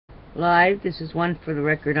Live. This is One for the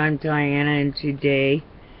Record. I'm Diana, and today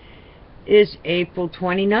is April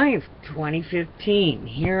 29th, 2015.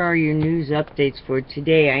 Here are your news updates for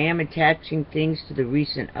today. I am attaching things to the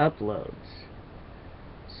recent uploads,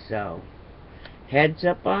 so heads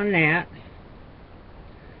up on that.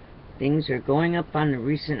 Things are going up on the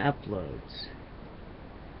recent uploads.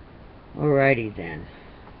 Alrighty then.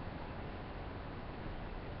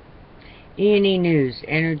 E&E News,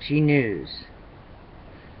 Energy News.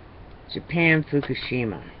 Japan,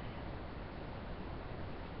 Fukushima.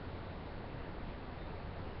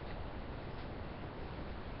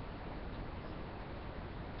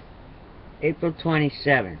 April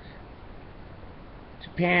 27th.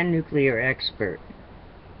 Japan nuclear expert.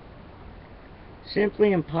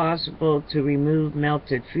 Simply impossible to remove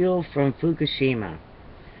melted fuel from Fukushima.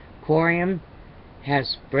 Corium has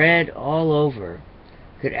spread all over.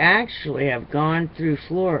 Could actually have gone through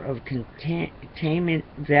floor of containment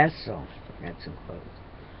vessel. That's in quotes.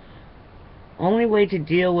 Only way to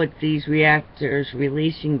deal with these reactors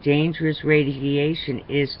releasing dangerous radiation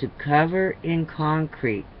is to cover in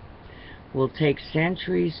concrete. Will take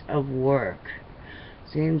centuries of work.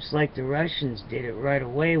 Seems like the Russians did it right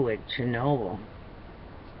away with Chernobyl.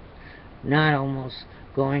 Not almost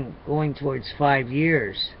going towards 5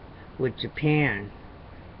 years with Japan.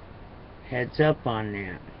 Heads up on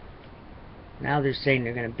that. Now they're saying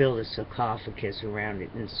they're going to build a sarcophagus around it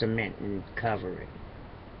and cement and cover it.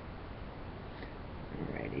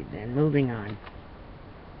 Alrighty then, moving on.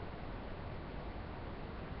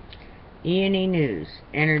 E&E News,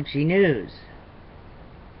 Energy News.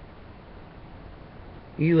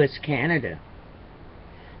 U.S. Canada.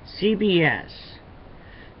 CBS.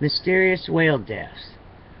 Mysterious whale deaths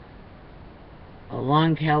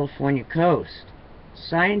along California coast.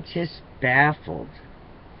 Scientists baffled.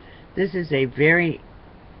 This is a very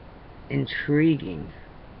intriguing.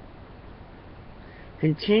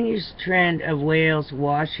 Continuous trend of whales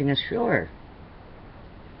washing ashore.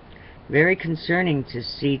 Very concerning to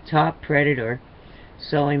see top predator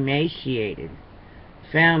so emaciated.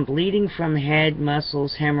 Found bleeding from head,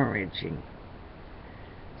 muscles hemorrhaging.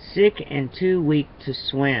 Sick and too weak to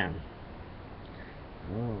swim.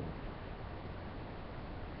 Oh.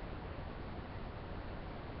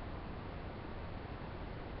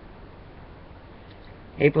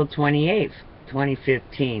 April 28th,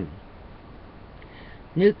 2015.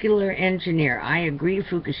 Nuclear engineer. I agree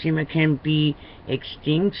Fukushima can be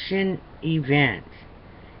extinction event.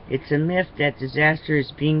 It's a myth that disaster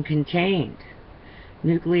is being contained.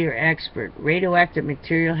 Nuclear expert. Radioactive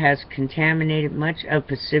material has contaminated much of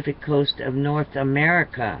Pacific coast of North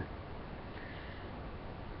America.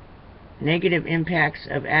 Negative impacts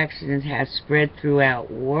of accidents have spread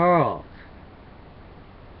throughout world.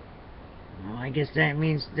 Well, I guess that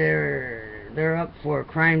means they're up for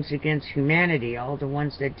crimes against humanity, all the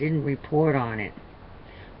ones that didn't report on it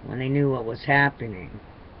when they knew what was happening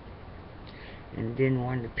and didn't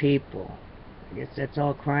warn the people. I guess that's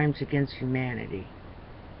all crimes against humanity.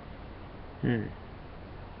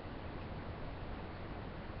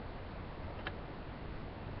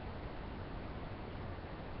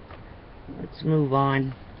 Let's move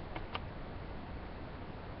on.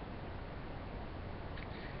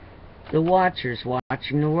 The Watchers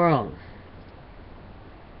watching the world.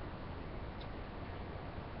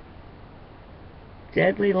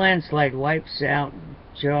 Deadly landslide wipes out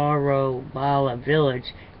Jarobala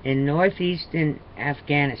village in northeastern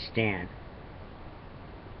Afghanistan.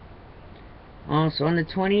 Also on the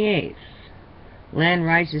 28th, land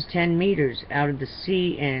rises 10 meters out of the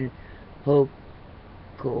sea in Hokkaido,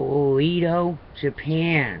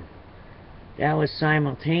 Japan. That was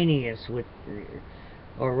simultaneous with,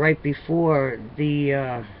 or right before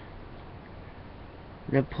the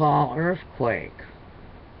Nepal earthquake.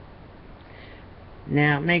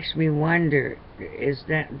 Now it makes me wonder,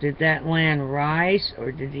 did that land rise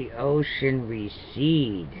or did the ocean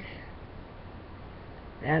recede?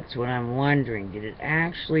 That's what I'm wondering. Did it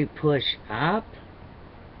actually push up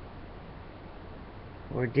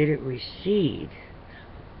or did it recede?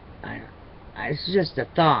 It's just a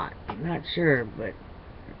thought. I'm not sure, but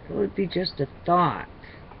it would be just a thought.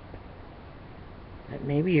 That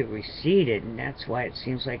maybe it receded, and that's why it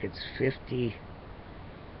seems like it's 50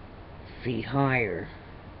 feet higher.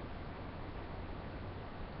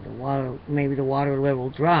 Maybe the water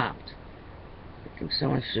level dropped. I think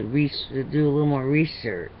someone should do a little more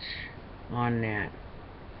research on that.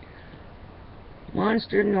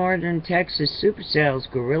 Monster northern Texas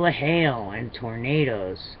supercells, gorilla hail, and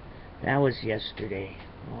tornadoes. That was yesterday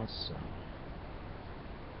also.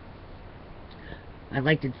 I'd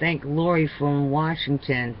like to thank Lori from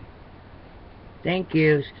Washington Thank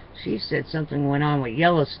you. She said something went on with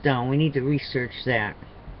Yellowstone. We need to research that.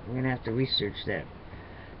 We're going to have to research that.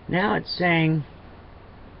 Now it's saying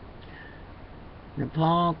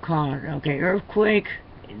Nepal caused, okay, earthquake.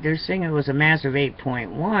 They're saying it was a massive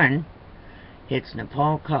 8.1. Hits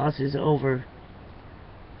Nepal, causes over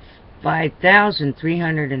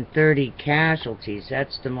 5,330 casualties.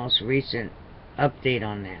 That's the most recent update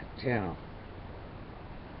on that, too.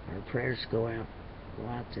 Our prayers go out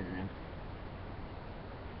to them.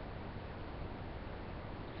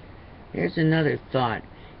 Here's another thought.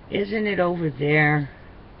 Isn't it over there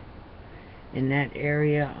in that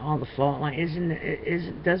area, all the fault line? Isn't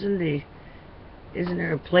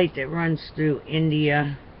there a plate that runs through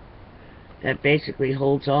India that basically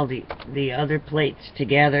holds all the other plates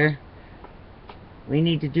together? We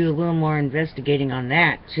need to do a little more investigating on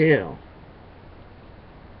that too.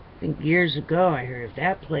 I think years ago I heard if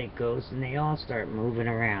that plate goes, then they all start moving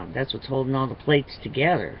around. That's what's holding all the plates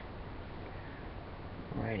together.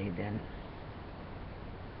 Alrighty then.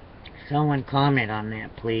 Someone comment on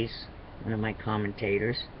that, please. One of my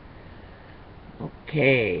commentators.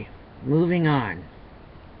 Okay, moving on.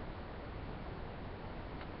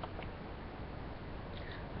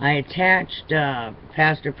 I attached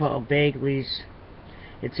Pastor Paul Begley's.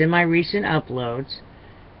 It's in my recent uploads.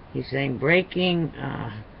 He's saying breaking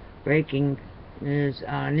news: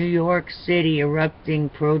 New York City erupting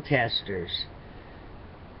protesters.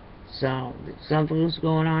 So something's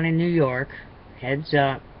going on in New York. Heads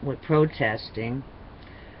up with protesting.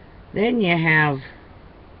 Then you have,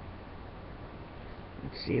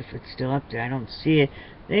 let's see if it's still up there. I don't see it.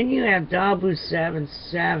 Then you have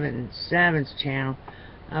Dabu777's channel.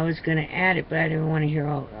 I was going to add it, but I didn't want to hear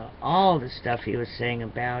all the stuff he was saying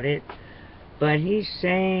about it. But he's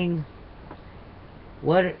saying,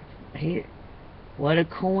 what a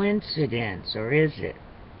coincidence, or is it,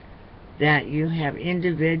 that you have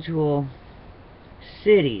individual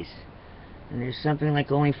cities, and there's something like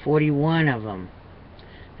only 41 of them,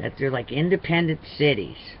 that they're like independent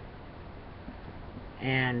cities.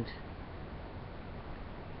 And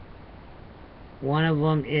one of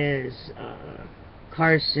them is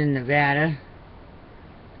Carson, Nevada.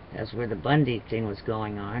 That's where the Bundy thing was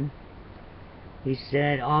going on. He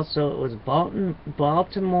said also it was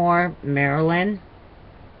Baltimore, Maryland.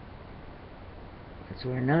 That's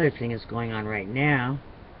where another thing is going on right now.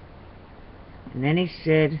 And then he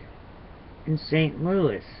said in St.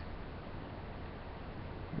 Louis.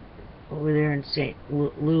 Over there in St.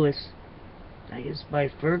 Louis, I guess by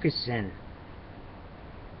Ferguson.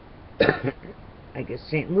 I guess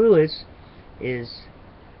St. Louis is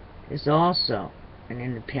also an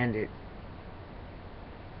independent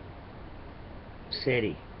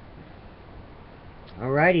city.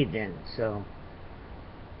 Alrighty then, so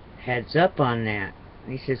heads up on that.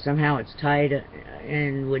 He says somehow it's tied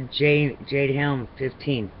in with Jade Helm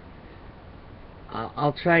 15.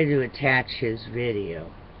 I'll try to attach his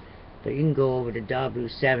video, but you can go over to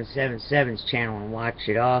Dabu777's channel and watch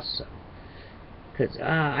it also. Because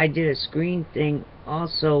I did a screen thing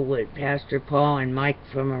also with Pastor Paul and Mike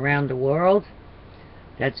from around the world.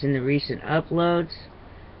 That's in the recent uploads,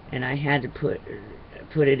 and I had to put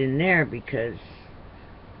it in there because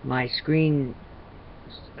my Screenomatic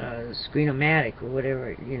or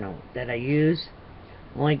whatever, you know, that I use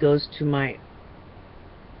only goes to my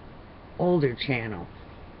older channel.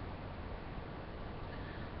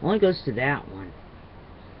 Only goes to that one.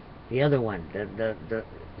 The other one, the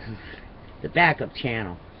backup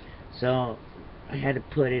channel. So I had to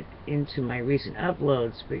put it into my recent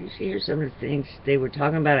uploads. But you see here some of the things they were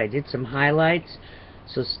talking about. I did some highlights.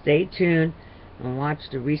 So stay tuned and watch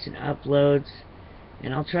the recent uploads.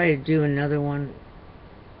 And I'll try to do another one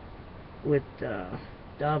with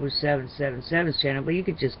Dabu777's channel, but you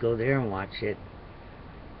could just go there and watch it.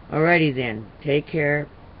 Alrighty then, take care,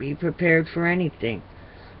 be prepared for anything.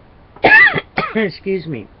 Excuse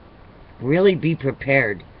me. Really be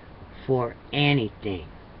prepared for anything.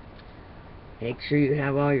 Make sure you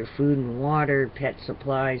have all your food and water, pet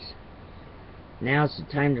supplies. Now's the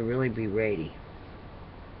time to really be ready.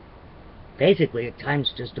 Basically, the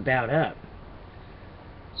time's just about up.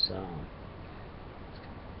 So,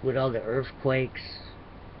 with all the earthquakes,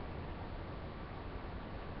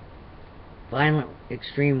 violent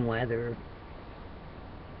extreme weather,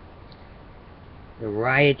 the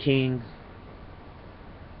rioting,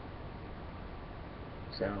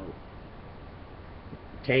 so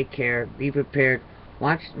take care, be prepared,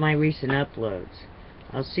 watch my recent uploads.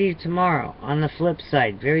 I'll see you tomorrow on the flip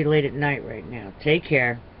side, very late at night right now. Take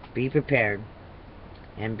care, be prepared,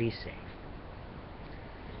 and be safe.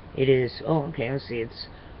 It is, oh okay, let's see, it's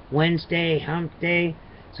Wednesday, hump day,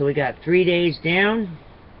 So we got 3 days down,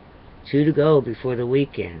 2 to go before the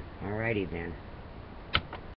weekend. Alrighty then.